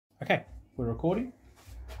Okay, we're recording.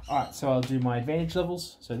 Alright, so I'll do my advantage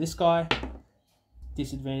levels. So this guy,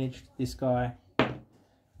 disadvantaged, this guy,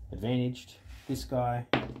 advantaged, this guy,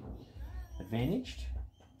 advantaged,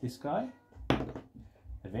 this guy,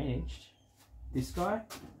 advantaged, this guy,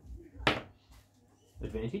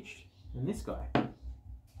 advantaged, and this guy,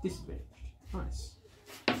 disadvantaged. Nice.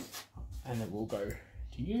 And then we'll go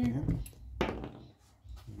to you.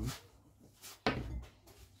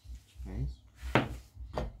 Nice.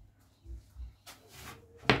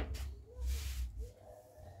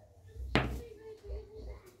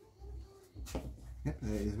 Yep,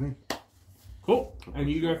 that is me. Cool. And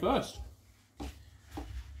you go first.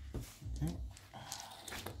 Okay.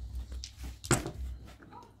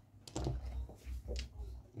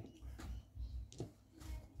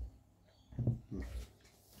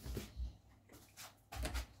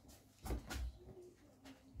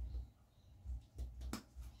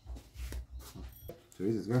 So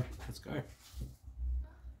let's go. Let's go.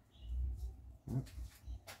 Yep.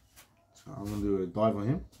 So I'm gonna do a dive on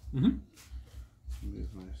him. Mm-hmm.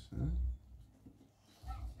 There's my son.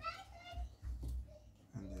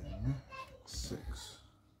 And then 6.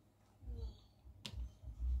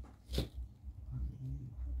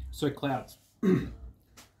 So clouds. When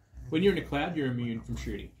you're in a cloud, you're immune from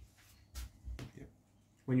shooting. Yep.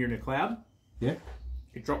 When you're in a cloud, Yeah.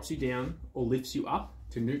 it drops you down or lifts you up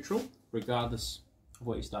to neutral, regardless of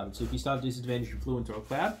what you started. So if you start disadvantaged and flew into a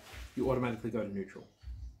cloud, you automatically go to neutral.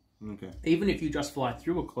 Okay. Even if you just fly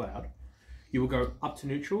through a cloud, you will go up to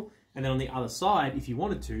neutral, and then on the other side, if you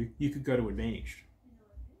wanted to, you could go to advantaged.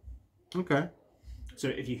 Okay. So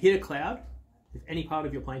if you hit a cloud, if any part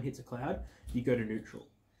of your plane hits a cloud, you go to neutral.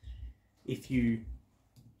 If you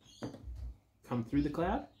come through the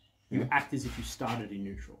cloud, you act as if you started in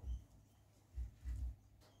neutral.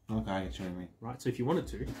 Okay, I get you what you mean. Right, so if you wanted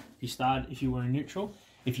to, if you were in neutral,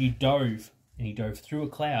 if you dove and you dove through a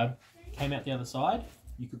cloud, came out the other side,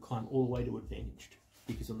 you could climb all the way to advantaged,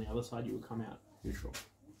 because on the other side you would come out neutral.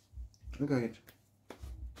 Okay, I get you.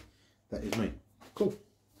 That is me. Cool.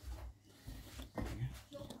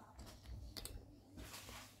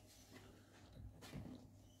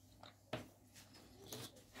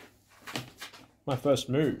 My first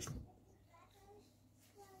move.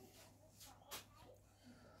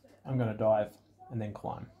 I'm going to dive and then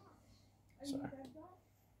climb. So,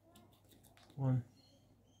 1,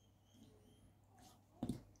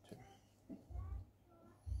 2.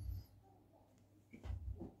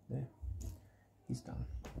 There. He's done.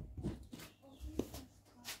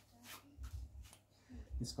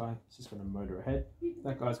 This guy is just going to motor ahead.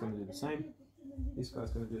 That guy's going to do the same. This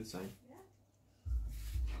guy's going to do the same.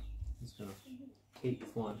 He's going to keep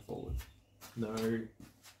flying forward. No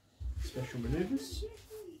special maneuvers.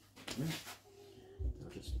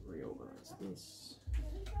 I'll just reorganize this.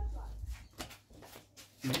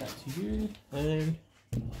 Give that to you, and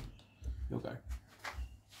you'll go.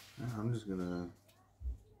 I'm just gonna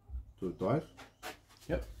do a dive.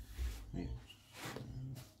 Yep. Yeah.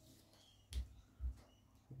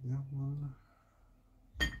 That one.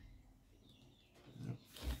 Yep.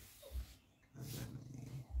 And then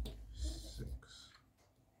a 6.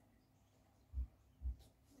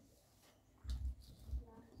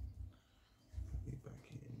 Get back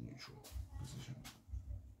in neutral position.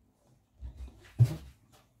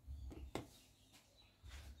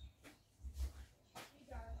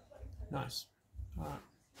 Nice. All right.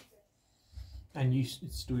 And it's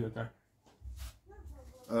still your go.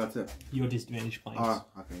 Oh, that's it. Your disadvantaged planes. Ah,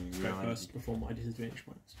 okay. Go first before my disadvantaged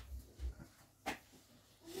planes.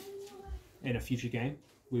 In a future game,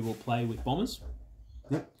 we will play with bombers.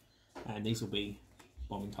 Yep. And these will be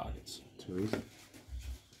bombing targets. Too easy.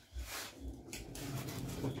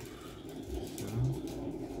 Come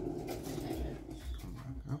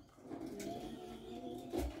back up.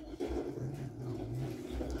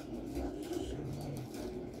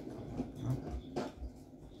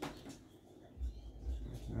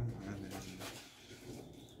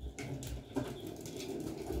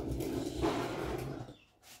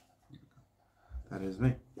 That is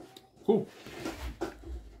me. Cool.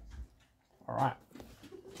 All right.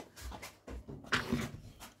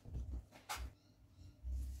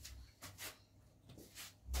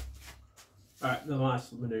 Alright, the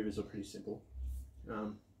last maneuvers are pretty simple.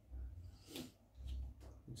 I'm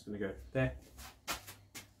just going to go there.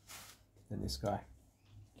 Then this guy.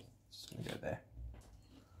 Just going to go there.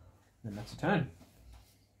 And that's a turn.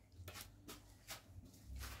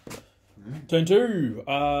 Turn 2.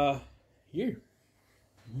 You.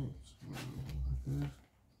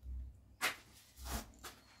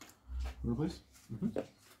 Please? Thank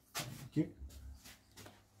you.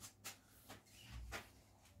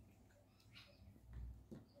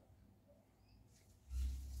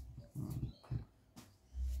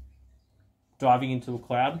 diving into a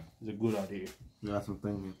cloud is a good idea. Yeah, that's what I'm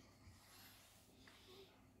thinking.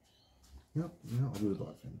 Yep, yeah, I'll do the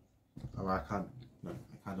dive thing. Oh, I can't do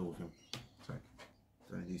it with him. Sorry.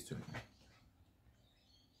 It's only these two. Okay.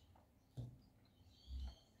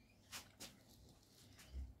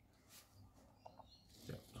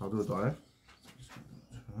 Yeah, so I'll do a dive.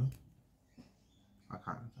 I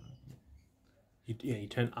can't. You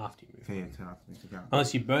turn after you move. Okay, yeah, turn after me to count.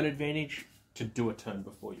 Unless you burn advantage to do a turn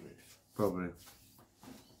before you move. Probably.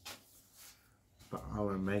 But I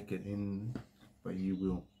won't make it in, but you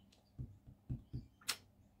will.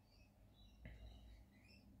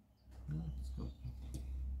 Let's go.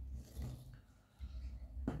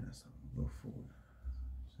 Yes, I'll go forward.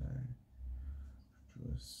 So, do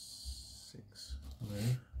a 6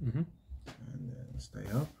 move. Mm-hmm. And then stay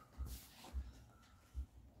up.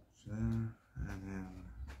 So, and then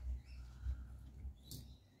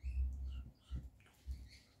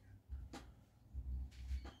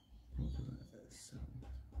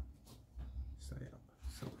stay up.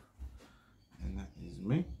 So, and that is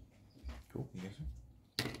me. Cool. Yes.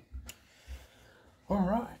 All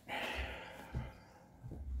right.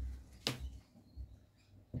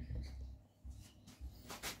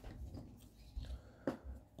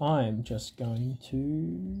 I'm just going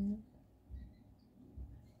to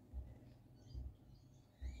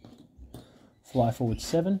fly forward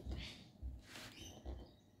 7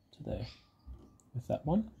 to there with that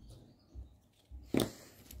one.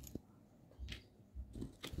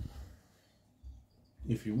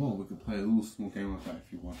 If you want, we could play a little small game like that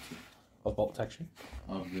if you want to. Of bolt action.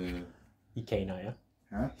 Of the. You keen, are you?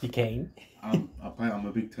 Huh? You keen? I'm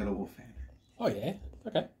a big Total War fan. Oh yeah.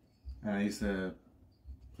 Okay. And I used to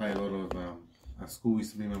play a lot of at school.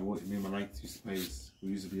 Used to me and my mates used to play this. We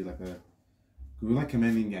used to be like we were like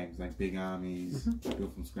commanding games, like big armies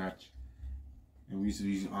built from scratch. And we used to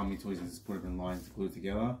use army toys and just put them in lines to glue it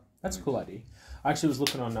together. That's a cool idea. I actually was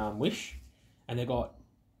looking on Wish, and they got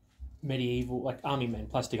medieval, like army men,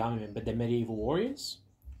 plastic army men, but they're medieval warriors.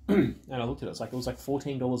 And I looked at it, it was like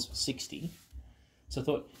 $14 for 60. So I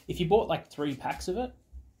thought, if you bought like 3 packs of it,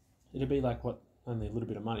 it'd be like, what, only a little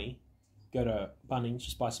bit of money. Go to Bunnings,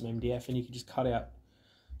 just buy some MDF, and you can just cut out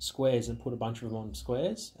squares and put a bunch of them on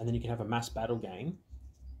squares, and then you can have a mass battle game,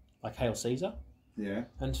 like Hail Caesar. Yeah.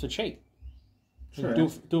 And it's for cheap. Sure. Do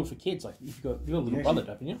it for kids. Like you've got a little brother,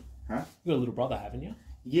 haven't you? Huh? You got a little brother, haven't you?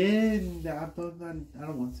 Yeah, no, I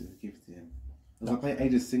don't want to give it to him. Because I play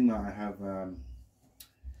Age of Sigmar, I have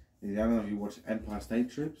I don't know if you watch Empire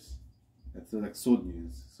State Troops. It's like sword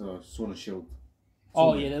units, so sword and shield.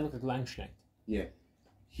 Oh yeah, they look like Langschnecht. Yeah,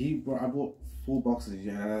 I bought 4 boxes.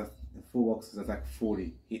 Yeah, 4 boxes. That's like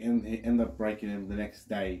 40. He ended up breaking them the next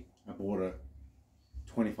day. I bought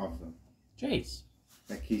 25 of them. Jeez.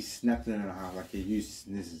 Like he snapped it in half. Like he used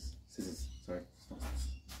scissors. Sorry,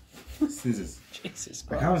 scissors. Jesus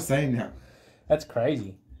Christ. Like I was saying now. That's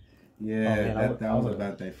crazy. Yeah, that was a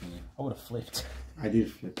bad day for me. I would have flipped. I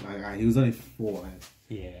did flip. He was only 4.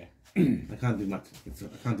 Yeah. I can't do much.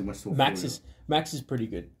 I can't do much. Max is pretty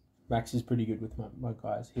good. Max is pretty good with my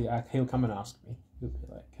guys. He'll come and ask me. He'll be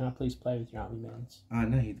like, "Can I please play with your army mans?" No, my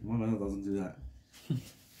man doesn't do that.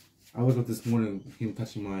 I woke up this morning, him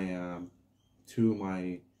touching my 2 of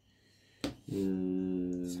my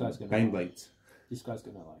bane blades. This guy's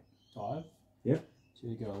gonna like 5. Yep. So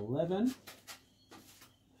you go 11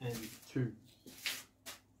 and 2.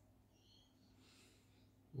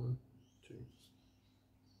 1, 2,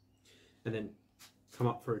 and then come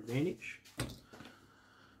up for advantage.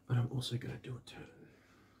 But I'm also going to do a turn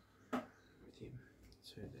with him.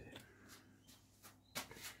 So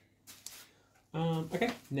there. Okay,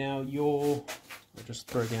 now I'll just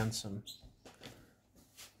throw down some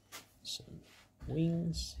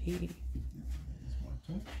wings here.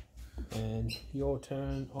 And your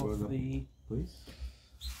turn of the please.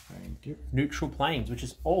 Thank you. neutral planes, which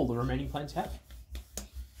is all the remaining planes have.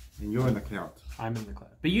 And you're in the cloud. I'm in the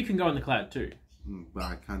cloud, but you can go in the cloud too. But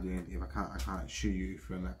I can't do anything. If I can't shoot you if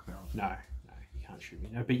you're in that cloud. No, you can't shoot me.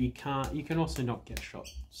 No, but you can't. You can also not get shot.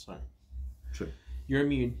 So True. You're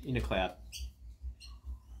immune in a cloud.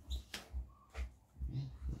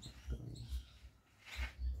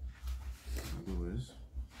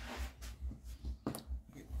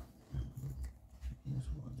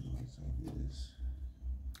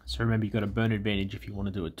 So remember, you've got a burn advantage if you want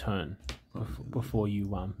to do a turn before you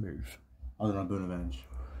move. Oh, then I'll burn advantage.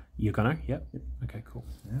 You're gonna? Yep. Okay, cool.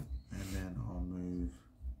 Yep. And then I'll move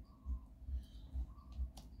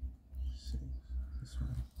 6 this way.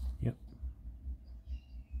 Yep.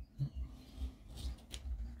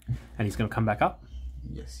 And he's gonna come back up?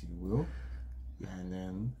 Yes, he will. And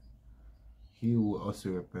then he will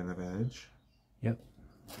also burn advantage. Yep.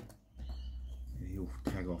 And he'll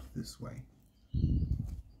tag off this way.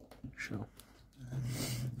 Sure.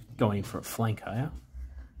 Going in for a flank, are you?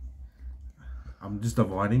 I'm just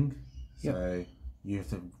dividing, Yep. so you have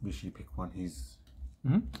to visually pick one. He's,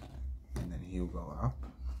 and then he'll go up.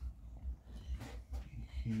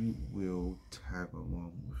 He will tag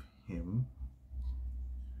along with him.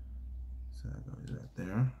 So that goes right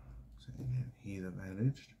there. So then he's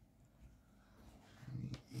advantaged.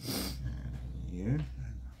 And here,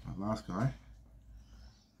 and my last guy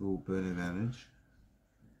will burn advantage.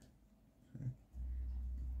 So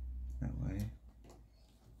that way.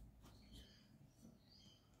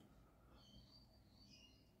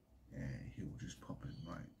 And he will just pop it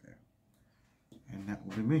right there. And that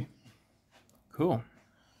will be me. Cool.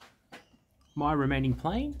 My remaining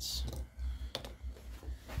planes.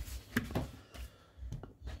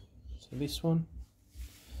 So this one.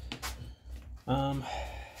 Yeah.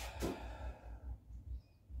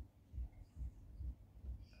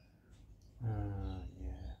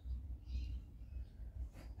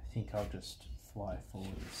 I think I'll just fly forward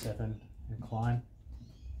 7 and climb.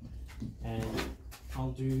 And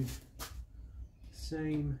I'll do the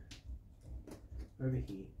same over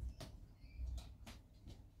here.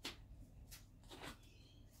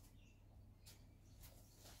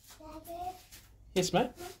 Daddy, Yes,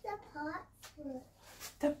 mate? what's the password?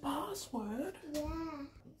 The password? Yeah.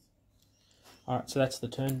 Alright, so that's the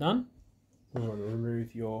turn done. We want to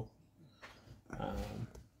remove your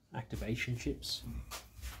activation chips.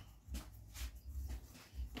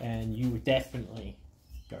 And you would definitely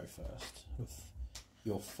go first with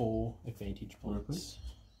your 4 advantage points.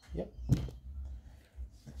 Yep.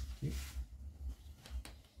 Okay,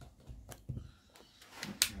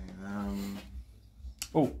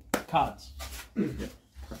 Oh, cards. yeah.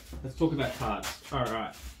 Let's talk about cards.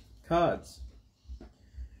 Alright. Cards.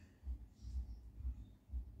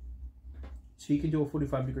 So you can do a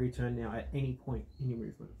 45-degree turn now at any point in your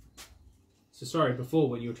movement. So sorry, before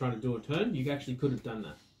when you were trying to do a turn, you actually could have done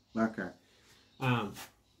that. Okay. I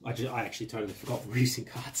actually totally forgot we're using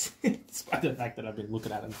cards, despite the fact that I've been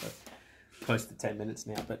looking at them for close to 10 minutes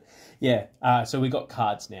now. But yeah, so we got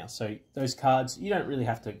cards now. So those cards, you don't really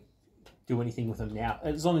have to do anything with them now,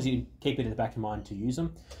 as long as you keep it in the back of your mind to use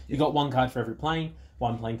them. You got 1 card for every plane.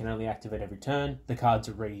 1 plane can only activate every turn. The cards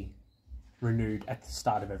are renewed at the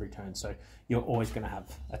start of every turn, so you're always going to have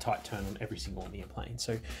a tight turn on every single one of your planes.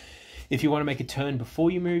 So if you want to make a turn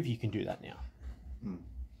before you move, you can do that now.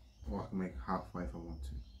 Or I can make halfway if I want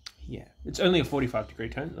to. Yeah, it's only a 45-degree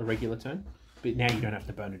turn, a regular turn, but now you don't have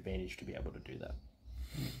to burn advantage to be able to do that.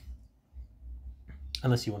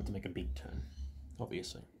 Unless you want to make a big turn,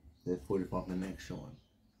 obviously. There's 45 the next one.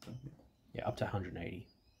 Yeah, up to 180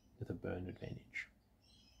 with a burn advantage.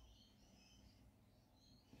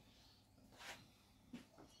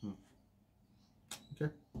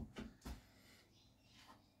 Okay.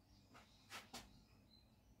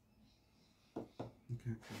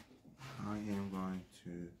 Okay. I am going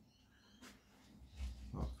to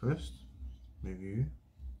first review.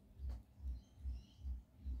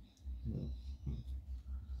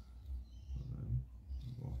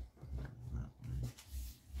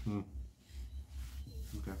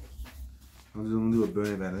 Okay. I'm just going to do a burn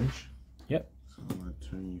advantage. Yep. So I'm going to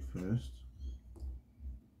turn you first.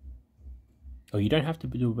 Oh, you don't have to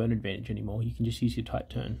do a burn advantage anymore. You can just use your tight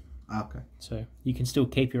turn. Okay. So you can still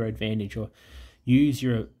keep your advantage or use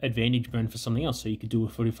your advantage burn for something else. So you could do a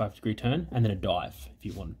 45-degree turn and then a dive if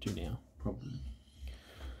you wanted to now. Probably.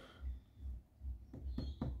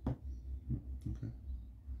 Okay.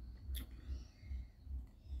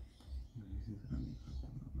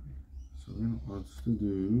 So then I'll still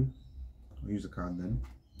do, I'll use a card then.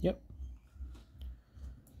 Yep.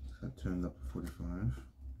 So that turned up to 45.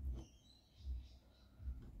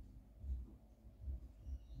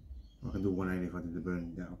 I can do 180 if I did the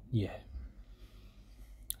burning down. Yeah.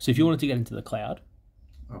 So if you wanted to get into the cloud.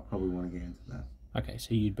 I'll probably want to get into that. Okay,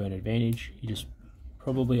 so you'd burn advantage. You just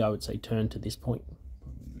probably, I would say, turn to this point.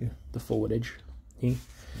 Yeah. The forward edge here.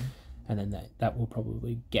 And then that will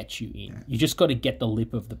probably get you in. Yeah. You just got to get the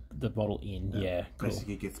lip of the bottle in. Yeah, cool.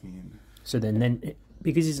 Basically gets me in. So then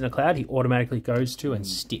because he's in a cloud, he automatically goes to and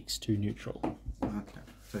sticks to neutral. Okay.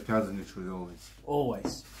 So clouds are neutral as always.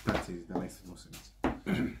 Always. That's easy. That makes more sense.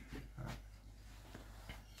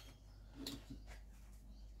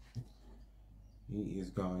 He is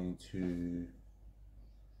going to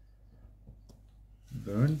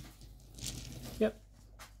burn. Yep.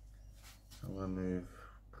 So I'm going to move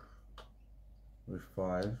with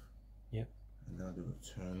 5. Yep. And then I'll do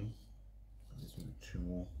a turn. I'll just move 2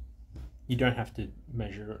 more. You don't have to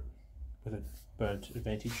measure it with a burnt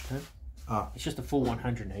advantage turn. It's just a full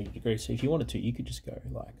 180 degrees. So if you wanted to, you could just go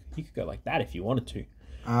like that if you wanted to.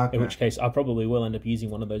 Okay. In which case, I probably will end up using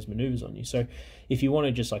one of those maneuvers on you. So if you want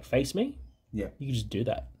to just like face me, yeah, you can just do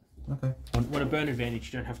that. Okay. On a burn advantage,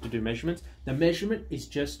 you don't have to do measurements. The measurement is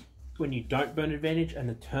just when you don't burn advantage, and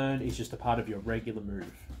the turn is just a part of your regular move.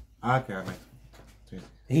 Okay, I see.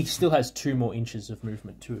 He still has 2 more inches of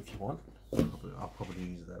movement too, if you want. I'll probably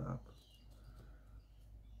use that up.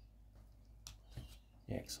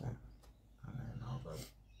 Yeah, excellent. And then I'll go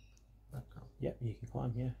back up. Yep, you can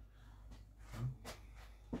climb, yeah.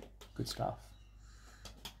 Good stuff.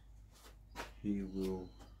 He will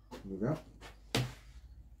move up.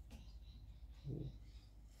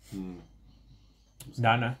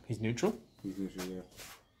 No, he's neutral. He's neutral, yeah.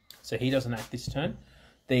 So he doesn't act this turn.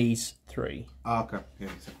 These 3. Okay, yeah.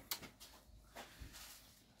 So.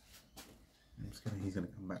 He's gonna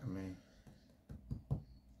come back to me.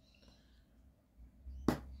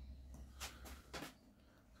 So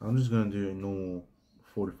I'm just gonna do a normal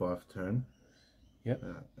 45 turn. Yep.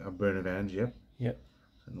 A burn advantage, yep. Yep.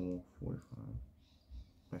 So normal 45.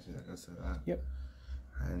 Let's say that. Yep.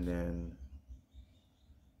 And then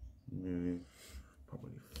move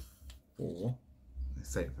probably 4.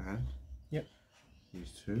 Safe hand. Yep.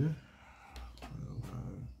 Use 2. We'll go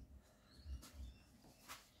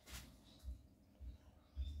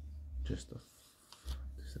just a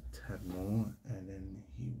tad more, and then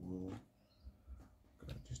he will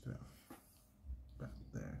go just about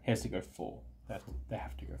there. He has to go 4. They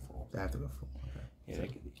have to go 4. They have to go 4. Okay. Yeah, So,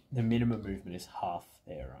 the minimum movement is half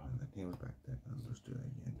their and then he was back there. I'll just do that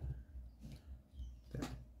again. There.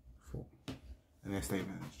 4. And then stay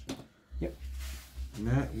managed. Yep. And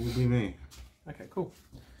that will be me. Okay, cool.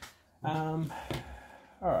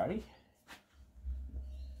 Alrighty.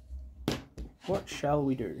 What shall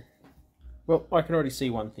we do? Well, I can already see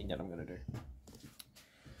one thing that I'm going to do.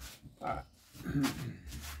 Alright.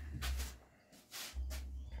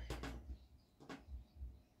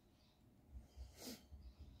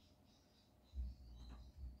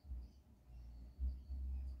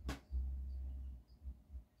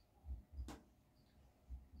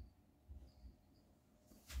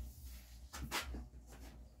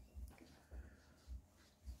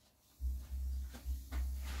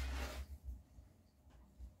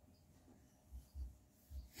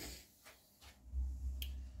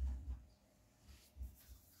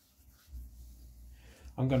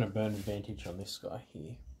 I'm going to burn advantage on this guy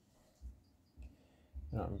here.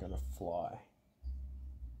 And I'm going to fly.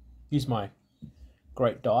 Use my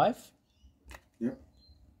great dive. Yep.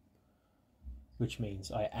 Which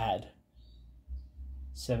means I add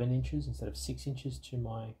 7 inches instead of 6 inches to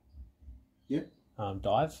my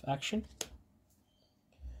dive action.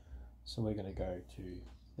 So we're going to go to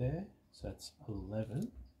there. So that's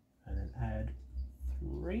 11. And then add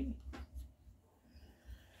 3.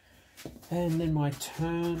 And then my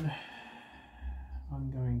turn, I'm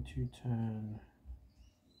going to turn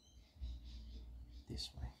this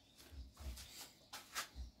way.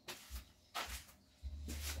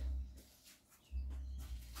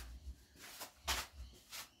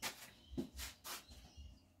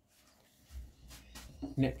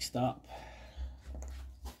 Next up,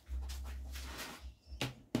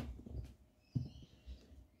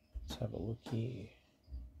 let's have a look here.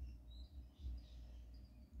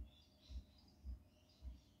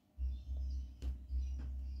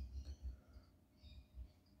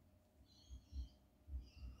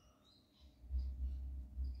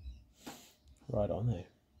 Right on there.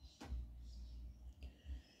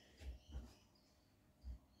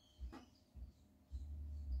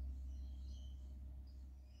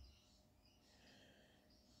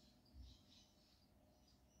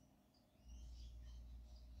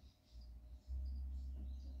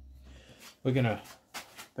 We're going to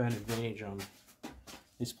burn advantage on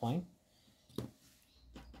this plane.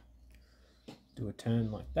 Do a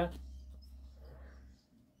turn like that.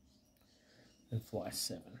 And fly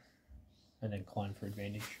 7. And then climb for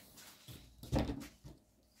advantage.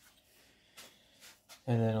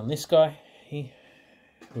 And then on this guy here,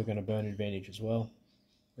 we're going to burn advantage as well.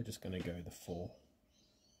 We're just going to go the 4.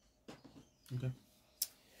 Okay.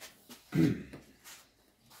 Him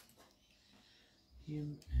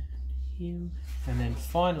and him. And then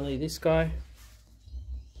finally this guy.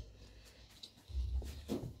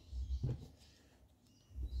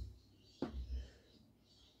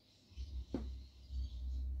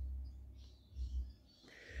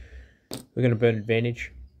 We're going to burn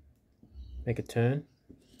advantage, make a turn,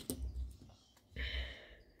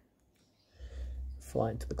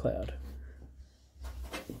 fly into the cloud.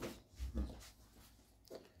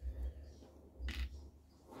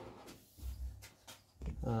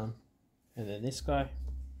 And then this guy.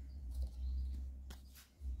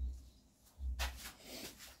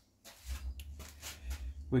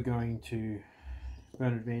 We're going to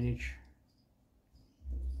burn advantage.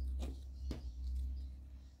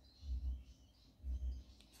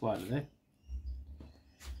 Fly to there.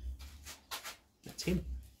 That's him.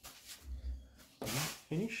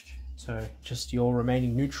 Finished. So just your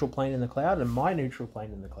remaining neutral plane in the cloud and my neutral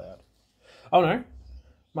plane in the cloud. Oh no,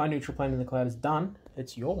 my neutral plane in the cloud is done.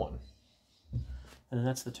 It's your one. And then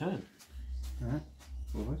that's the turn. Alright,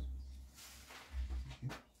 forward.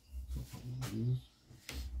 Okay.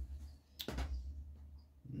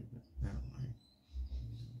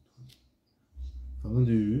 So I'm going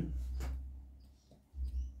to do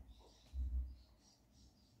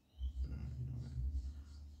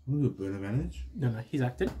burn advantage. No, he's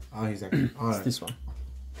acted. Oh, he's acted. It's Alright. this one.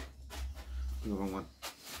 The wrong one.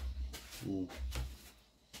 Ooh.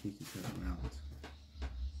 He can turn it around.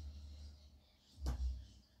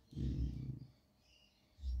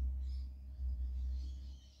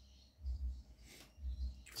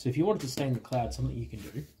 So if you wanted to stay in the cloud, something you can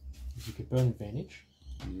do is you could burn advantage.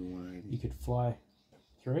 You could fly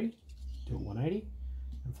 3, do a 180,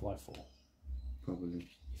 and fly 4. Probably.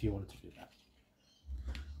 If you wanted to do that.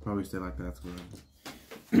 Probably stay like that. That's good.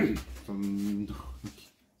 And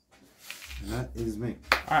that is me.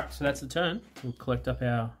 Alright, so that's the turn. We'll collect up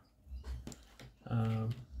our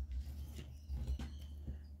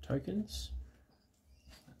tokens.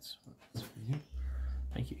 That's for you.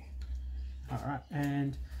 Thank you. Alright,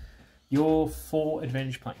 and your 4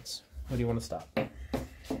 advantage planes. Where do you want to start?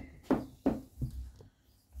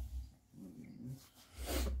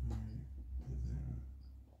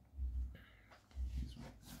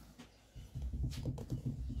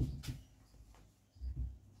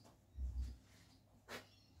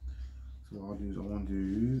 So what I'll do is I want to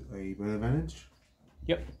do a burn advantage.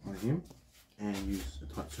 Yep. On him, and use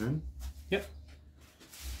a tight turn. Yep.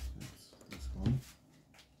 That's fine.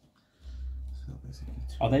 So basically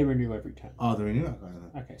Oh, they renew every turn. oh, they're in here.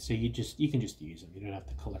 Okay, so you can just use them. You don't have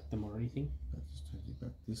to collect them or anything. I'll just take it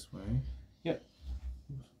back this way. Yep.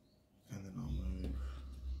 And then I'll move.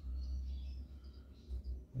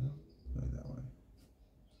 Yeah, go that way.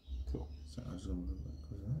 Cool. So I'm just gonna move back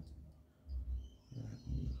like that. Yeah,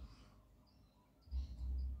 move.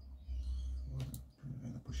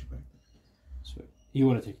 And I push it back. Sweet. You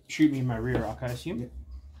wanted to shoot me in my rear arc, I assume? Yep.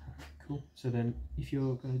 Cool. So then, if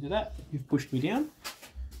you're going to do that, you've pushed me down.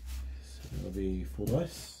 So that'll be 4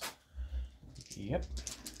 dice. Yep.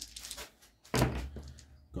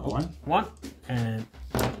 Got one. 1. And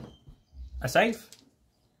I save,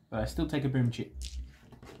 but I still take a boom chip.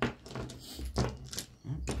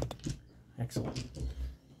 Excellent. Here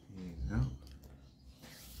you go.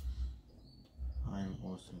 I'm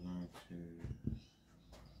also going to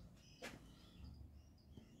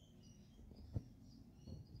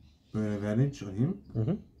burn advantage on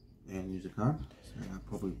him and use a card. So I'll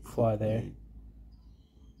probably Fly there.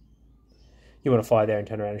 You want to fly there and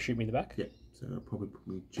turn around and shoot me in the back? Yeah. So it'll probably put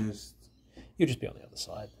me just You'll just be on the other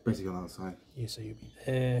side. basically on the other side. Yeah, so you'll be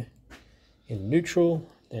there in neutral.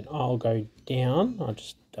 Then I'll go down. I'll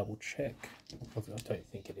just double check. I don't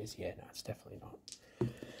think it is. Yeah, no, it's definitely not.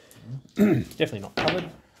 Definitely not covered.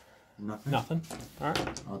 Nothing. Nothing. All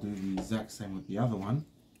right. I'll do the exact same with the other one.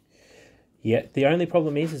 Yeah, the only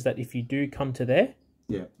problem is that if you do come to there,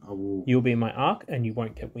 Yeah, I will. you'll be in my arc and you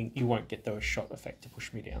won't get wing. You won't get the shot effect to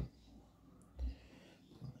push me down.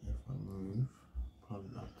 If I move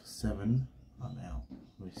probably up to 7, I'm out.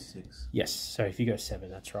 With 6. Yes. So if you go 7,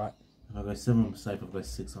 that's right. If I go 7, I'm safe. If I go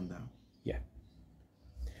 6, I'm down. Yeah.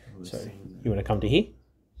 I'll go So 7 you there. want to come to here?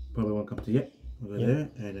 Probably won't come to yet. I'll go there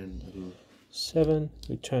and then I'll do 7.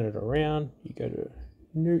 We turn it around. You go to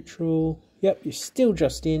neutral. Yep. You're still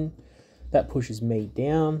just in. That pushes me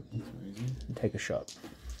down. And take a shot.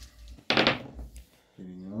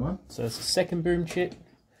 getting the other one. So that's the second boom chip.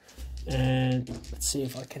 And let's see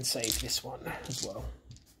if I can save this one as well.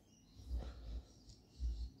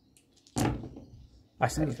 I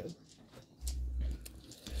saved it.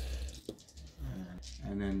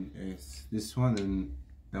 And then it's this one, and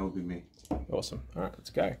that will be me. Awesome. All right, let's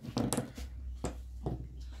go. Okay,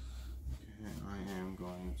 I am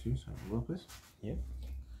going to. So roll this. Yep.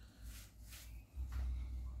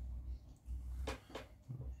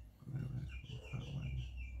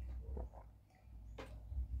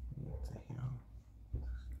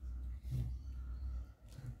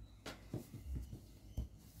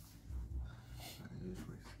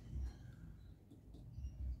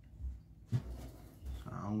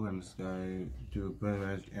 I'm going to go do a burn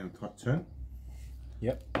edge and a tight turn.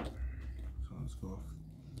 Yep. So let's go off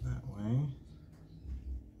that way.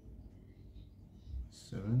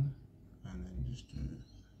 7, and then just do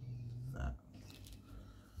that.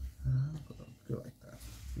 Go like that.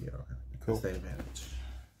 Yeah, right. Cool. That's the advantage.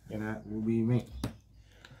 And that will be me.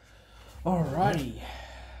 Alrighty,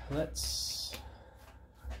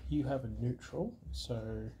 you have a neutral,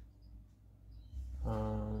 so,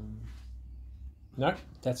 no,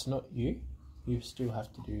 that's not you. You still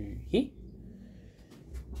have to do here.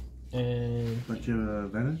 And But your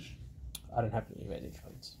advantage? I don't have any advantage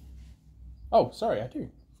points. Oh, sorry, I do,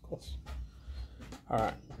 of course.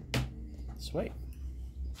 Alright, sweet.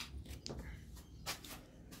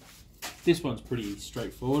 This one's pretty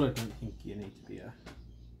straightforward. I don't think you need to be a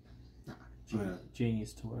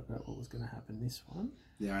genius to work out what was going to happen this one.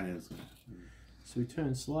 Yeah, I know it's going to happen. So we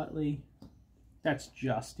turn slightly. That's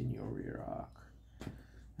just in your rear arc.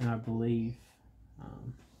 And I believe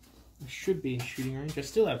it should be in shooting range. I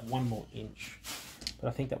still have 1 more inch. But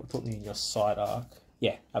I think that would put me in your side arc.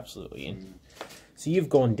 Yeah, absolutely in. So you've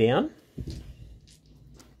gone down.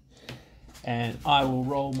 And I will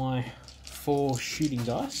roll my 4 shooting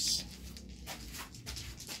dice.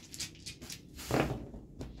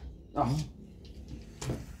 Oh.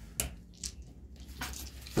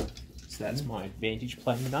 So that's my advantage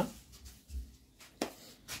plane done.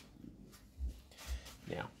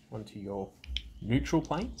 Now, onto your neutral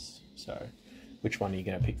planes. So, which one are you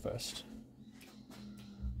going to pick first?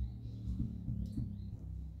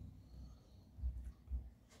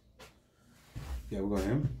 Yeah, we'll go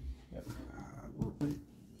him. Yep. We'll put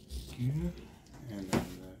here, and then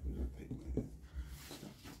we'll take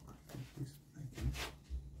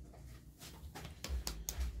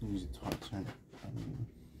my use a tight turn.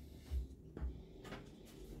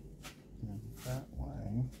 That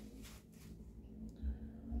way.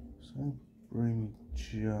 So bring me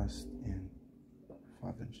just in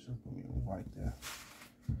 5 inches. I'll put me right there.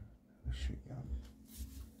 Shoot gun.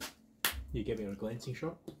 You get me on a glancing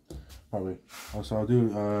shot? Probably. Also, I'll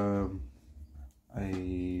do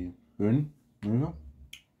a burn maneuver. Are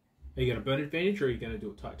you going to burn advantage or are you going to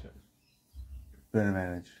do a tight turn? Burn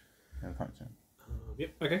advantage and tight turn.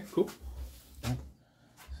 Yep, okay, cool. Okay. So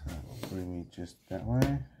that will bring me just that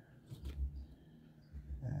way.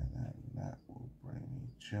 And then that will bring me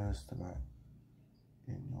just about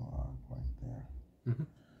in your arc right there.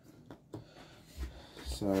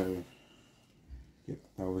 So, yep,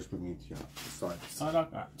 that will just bring me to your side. Side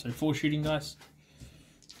arc, alright, so 4 shooting dice.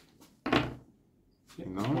 Yep,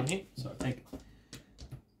 No. 1 hit, so I take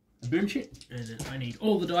a boom shit, and then I need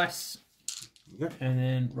all the dice. Yep. And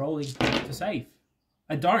then rolling to save.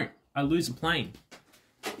 I don't. I lose a plane.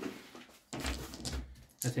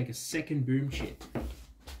 I take a second boom shit.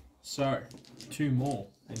 So, 2 more,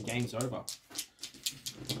 and game's over.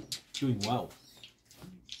 Doing well.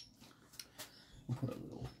 We'll put a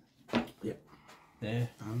little there.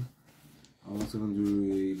 I'm also going to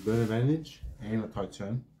do a burn advantage and a tight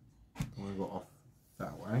turn. I'm going to go off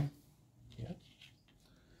that way. Yeah.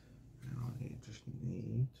 And I just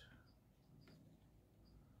need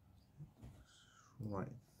right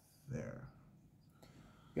there.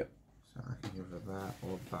 Yep. So I can give it that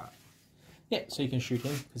or that. Yeah, so you can shoot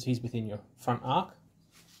him because he's within your front arc.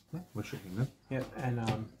 Yeah, we're shooting them. Yep, and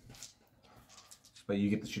But you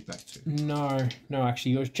get the shoot back too. no,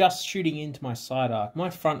 actually, you're just shooting into my side arc. My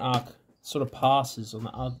front arc sort of passes on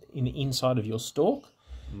the inside of your stalk.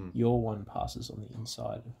 Your one passes on the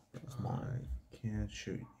inside of mine. I can't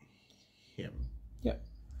shoot him. Yep.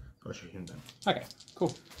 Gotta shoot him then. Okay, cool.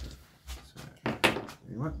 So,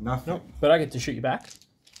 you know what? Nothing. Nope, but I get to shoot you back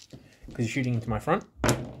because you're shooting into my front.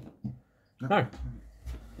 No.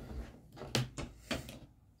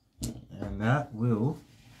 And that will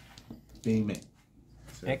be me.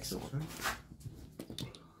 So Excellent.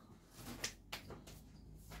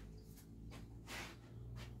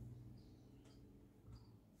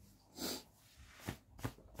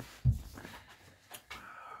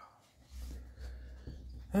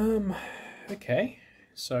 Okay,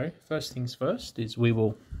 so first things first is we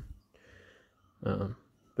will burn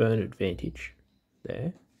advantage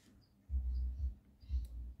there.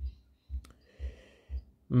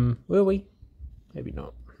 Will we? Maybe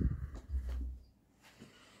not.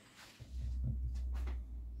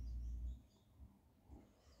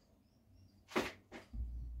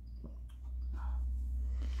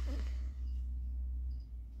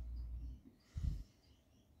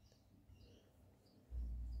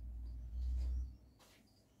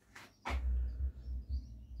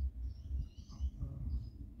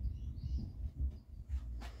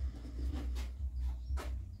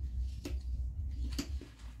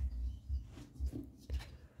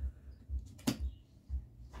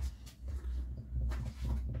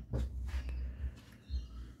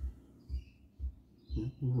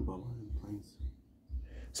 I'm gonna buy my own planes.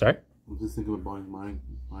 Sorry? I'm just thinking of buying my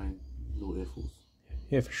little Air Force.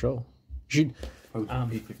 Yeah, for sure. You should.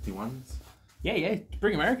 P-51s. Yeah.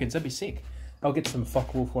 Bring Americans. That'd be sick. I'll get some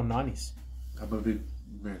Focke-Wulf 190s. I'm a big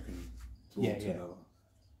American. Yeah. Yeah.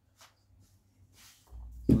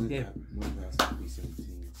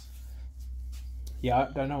 P-17s. Yeah,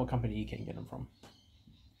 I don't know what company you can get them from.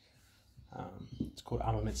 It's called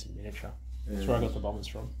Armaments in Miniature. That's where I got the bombers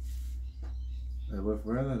from.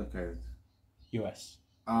 Where are they located? US.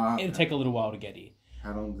 Okay. It'll take a little while to get here.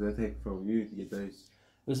 How long did it take for you to get those?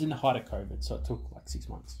 It was in the height of COVID, so it took like 6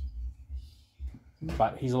 months.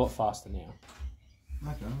 But he's a lot faster now.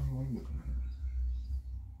 Okay, I'm looking at it.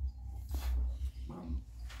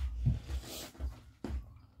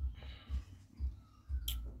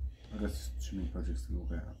 I guess too many projects to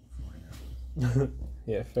look at.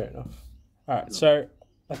 Yeah, fair enough. Alright, so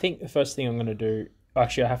I think the first thing I'm going to do...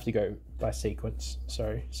 Actually, I have to go by sequence.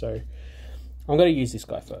 Sorry. So I'm going to use this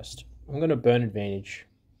guy first. I'm going to burn advantage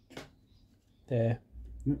there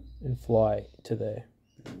and fly to there.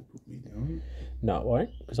 Put me down. No, it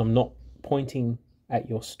won't, because I'm not pointing at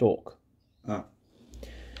your stalk. Ah.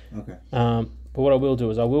 Okay. But what I will do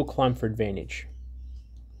is I will climb for advantage.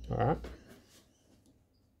 Alright.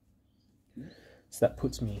 So that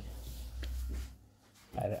puts me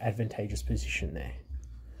at an advantageous position there.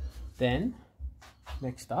 Then,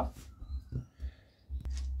 next up.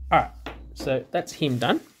 Alright, so that's him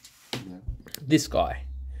done. Yeah. This guy.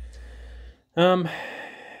 I'm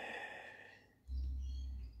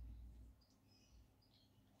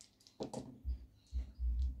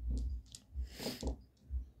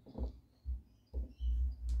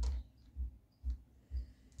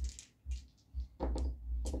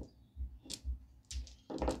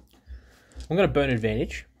going to burn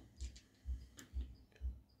advantage.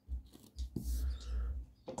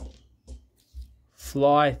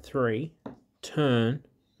 Fly 3, turn,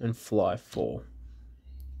 and fly 4.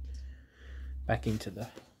 Back into the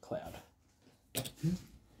cloud. Do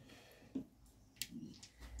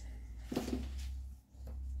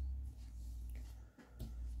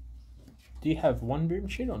you have one boom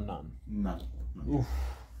shit or none? None. Oof.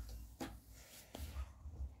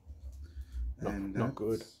 And Not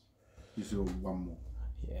good. You still got one more.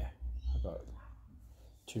 Yeah, I got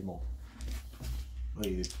 2 more. Oh,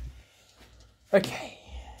 yeah. Okay,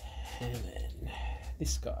 and then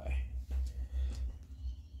this guy.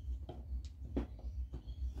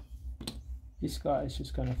 This guy is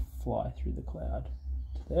just going to fly through the cloud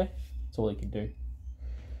to there. That's all he can do.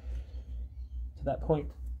 To that point.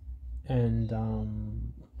 And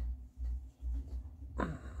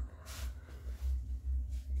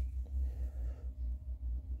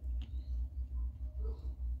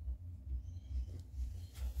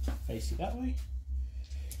face it that way.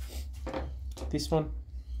 This one.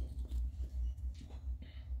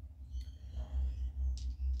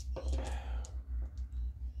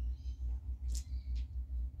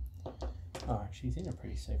 Oh, actually, he's in a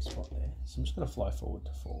pretty safe spot there. So I'm just going to fly forward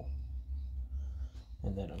to 4.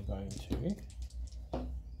 And then I'm going to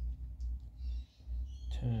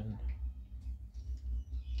turn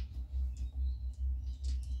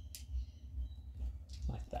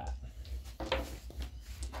like that.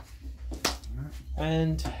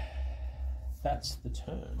 And that's the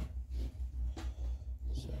turn.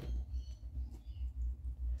 So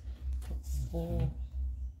 4,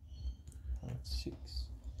 5, 6.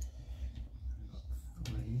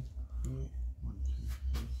 3. 1, 2,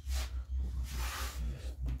 3.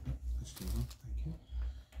 Let's do that. Thank you.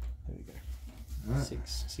 There we go. Alright.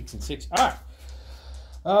 6 and 6.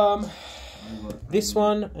 Alright. This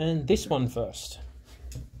one and this one first.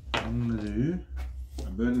 I'm gonna do a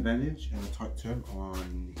burn advantage and a tight turn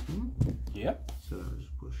on him. Yep. So I'll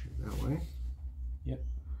just push it that way. Yep.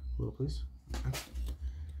 Will, please. Okay.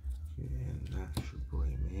 And that should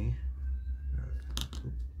bring me.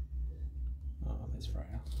 Oh, there's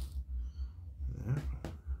Freya. There.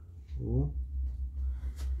 Cool.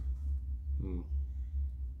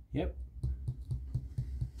 Yep.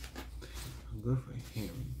 I'll go for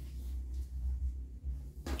him.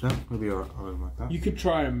 No, maybe I'll like that. You could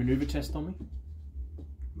try a maneuver test on me.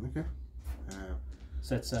 Okay.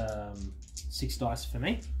 So that's 6 dice for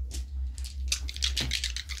me.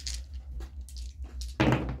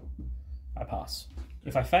 I pass.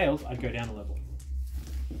 If I failed, I'd go down a level.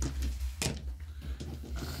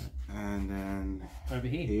 And then Over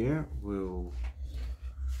here. here we'll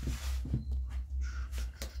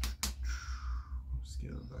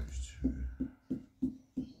scale those 2.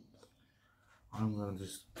 I'm gonna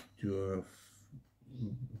just do a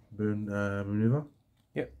burn maneuver.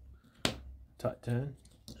 Yep. Tight turn.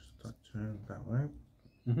 Just tight turn that way.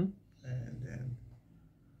 Mm-hmm. And then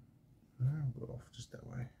go off just that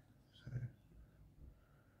way. So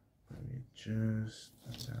maybe just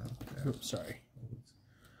down there. Oops, sorry.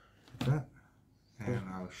 Like that. And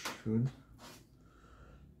I should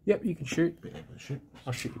Yep, you can shoot. be able to shoot.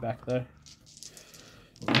 I'll shoot you back though.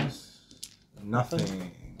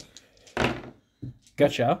 Nothing.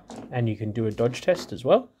 Gotcha. And you can do a dodge test as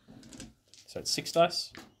well. So it's 6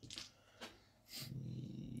 dice.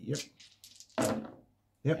 Yep.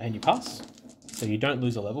 Yep. And you pass. So you don't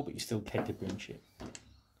lose a level, but you still take the boom shit.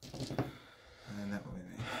 And that will be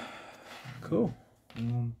me. Cool.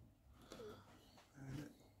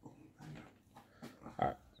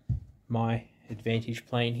 Alright. My advantage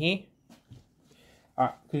plane here.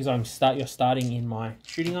 Alright, because you're starting in my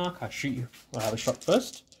shooting arc, I shoot you. I have a shot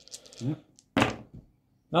first.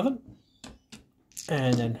 Nothing.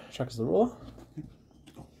 And then chuck as the ruler.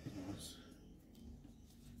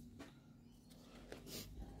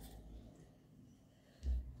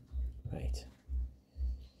 Right.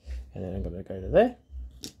 And then I'm going to go to there.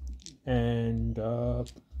 And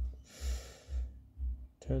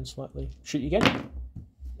turn slightly. Shoot you again.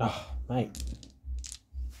 Oh, mate.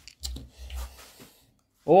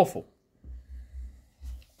 Awful.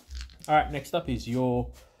 Alright, next up is your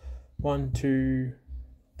 1, 2,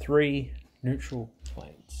 3 neutral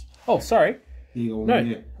planes. Oh, sorry. No,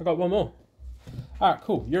 I got one more. Alright,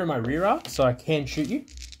 cool. You're in my rear arc, so I can shoot you.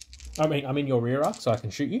 I mean, I'm in your rear arc, so I can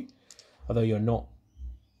shoot you. Although you're not.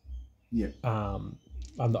 Yeah. I'm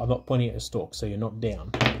not pointing at a stalk, so you're not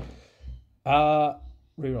down.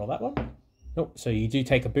 Reroll that one. Nope. So you do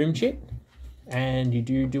take a boom chit, and you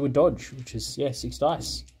do a dodge, which is 6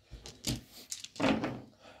 dice.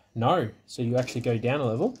 No, so you actually go down a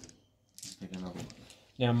level. Take another one.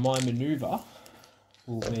 Now my maneuver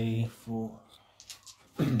will be for.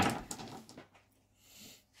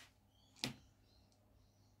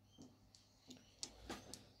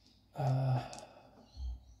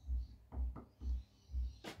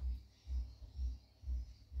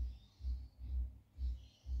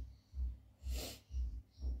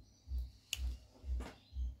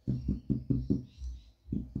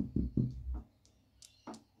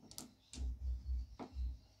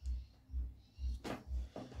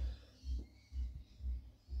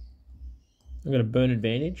 I'm going to burn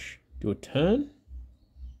advantage, do a turn.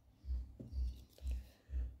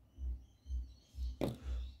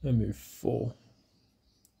 And move 4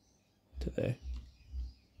 to there.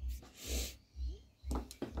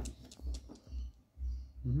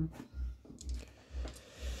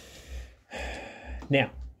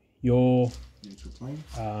 Now, your Neutral plane.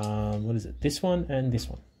 what is it? This one and this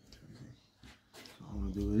one. So what I'm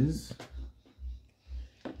going to do is.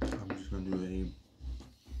 I'm just going to do a.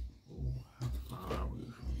 How far are we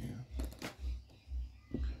from here?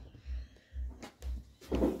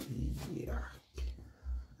 Yeah.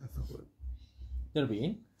 That'll be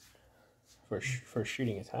in for a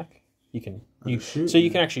shooting attack. You can shoot, so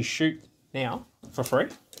you can actually shoot now for free.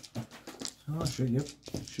 Oh, shoot, yep.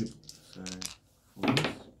 Shoot. So, 4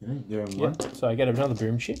 they're in 1. Yep. So I get another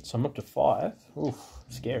boom shit. So I'm up to 5. Oof,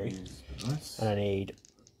 scary. Nice. And I need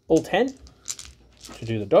all 10 to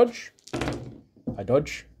do the dodge. I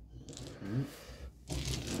dodge. And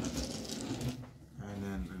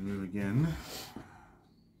then I move again.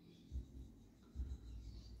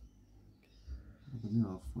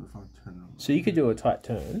 So you could do a tight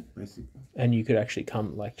turn, basically, and you could actually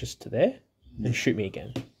come like just to there and shoot me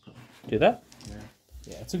again. Do that?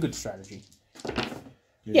 Yeah, it's a good strategy.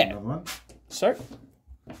 Another one. So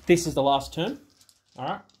this is the last turn. All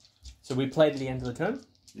right. So we played at the end of the turn.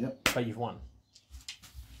 Yep. But you've won.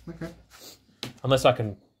 Okay. Unless I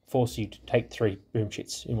can force you to take 3 boom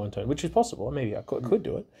shits in one turn, which is possible. Maybe I could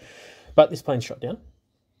do it. But this plane's shot down.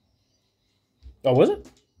 Oh, was it?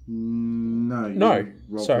 No. No.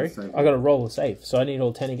 Sorry. I got to roll a save. So I need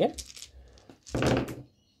all 10 again.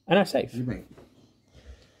 And I save. You make.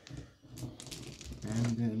 And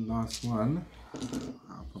then last one,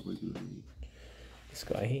 I'll probably do this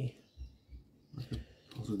guy here. I could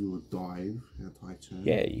also do a dive and a tight turn.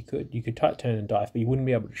 Yeah, you could. You could tight turn and dive, but you wouldn't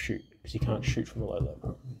be able to shoot because you can't shoot from a low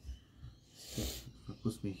level. That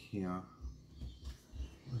puts me here.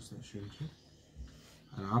 Where's that shooting to?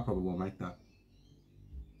 And I probably won't make that.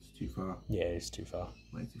 It's too far. Yeah, it's too far.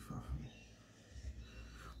 Way too far for me.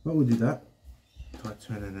 But we'll do that. Tight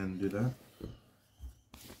turn and then do that.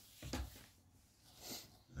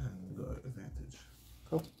 And got advantage.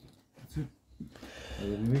 Cool. That's it. Are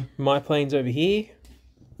you with me? My plane's over here.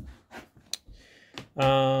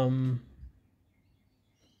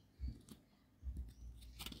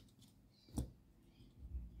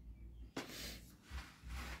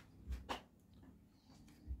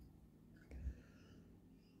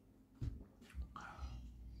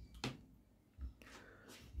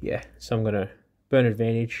 Yeah, so I'm going to burn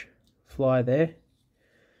advantage, fly there,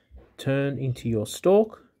 turn into your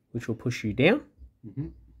stalk, which will push you down.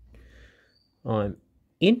 I'm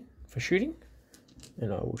in for shooting,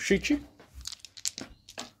 and I will shoot you.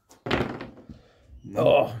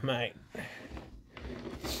 Oh, mate.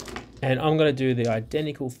 And I'm going to do the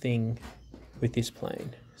identical thing with this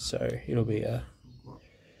plane. So it'll be a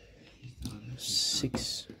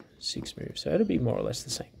 6 move. So it'll be more or less the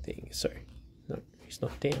same thing. So, no, he's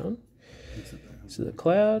not down. So the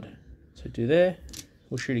cloud. So do there.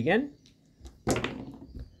 We'll shoot again.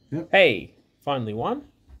 Yep. Hey, finally won.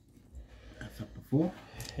 That's up to 4.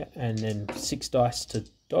 And then 6 dice to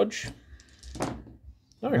dodge.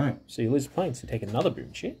 No. Right. So you lose the plane, so take another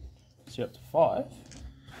boom shit. So you're up to 5.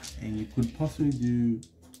 And you could possibly do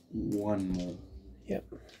 1 more. Yep.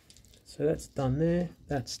 So that's done there.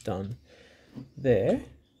 That's done there.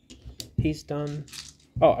 He's done.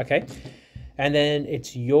 Oh, okay. And then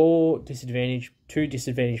it's your disadvantage, 2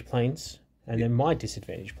 disadvantage planes, and then my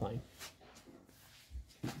disadvantage plane.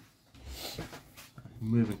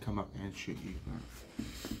 Move and come up and shoot you.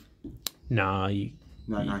 Nah,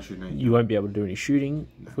 No, I shouldn't. you won't be able to do any shooting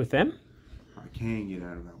with them. I can get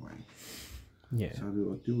out of that way. Yeah. So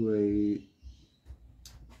I'll do a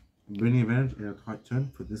burning advantage and a tight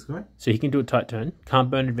turn for this guy. So he can do a tight turn. Can't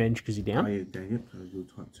burn advantage because he's down. Oh, yeah, yep. So I'll do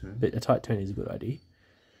a tight turn. But a tight turn is a good idea.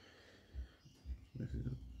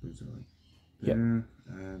 Yep. And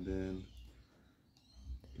then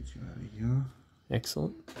get you out of here.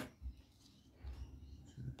 Excellent.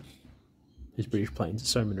 His British planes are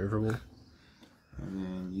so maneuverable. And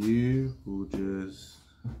then you will just...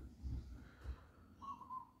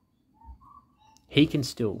 He can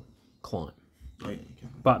still climb. Oh, yeah, you can.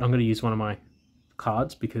 But I'm going to use one of my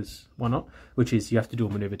cards because why not? Which is you have to do a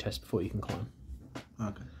maneuver test before you can climb.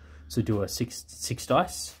 Okay. So do a six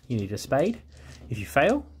dice. You need a spade. If you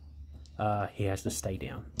fail, he has to stay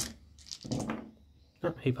down.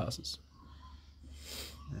 Oh, he passes.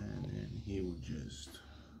 And then he will just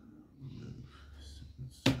move.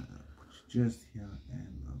 Put you just here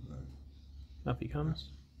and I'll go. Up he comes.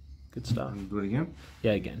 Good stuff. And do it again?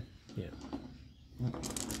 Yeah, again. Yeah.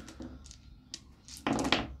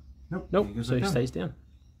 Nope. Nope. So he stays down.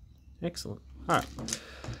 Excellent. All right.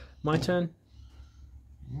 My turn.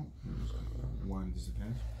 One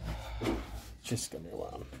disadvantage. Just going to...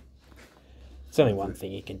 It's only one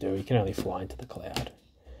thing he can do. He can only fly into the cloud.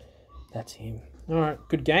 That's him. All right.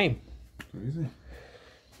 Good game. Easy.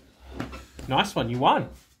 Nice one. You won.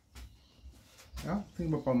 Yeah,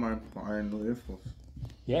 think about my Iron Air Force.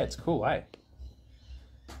 Yeah, it's cool, eh?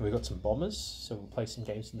 We've got some bombers, so we'll play some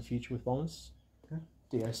games in the future with bombers. Okay.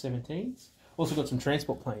 DO-17s. Also got some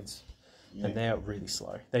transport planes, Yeah. and they're really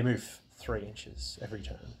slow. They move 3 inches every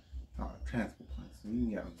turn. Oh, transport planes. You can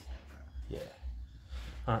get them. Yeah.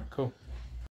 All right, cool.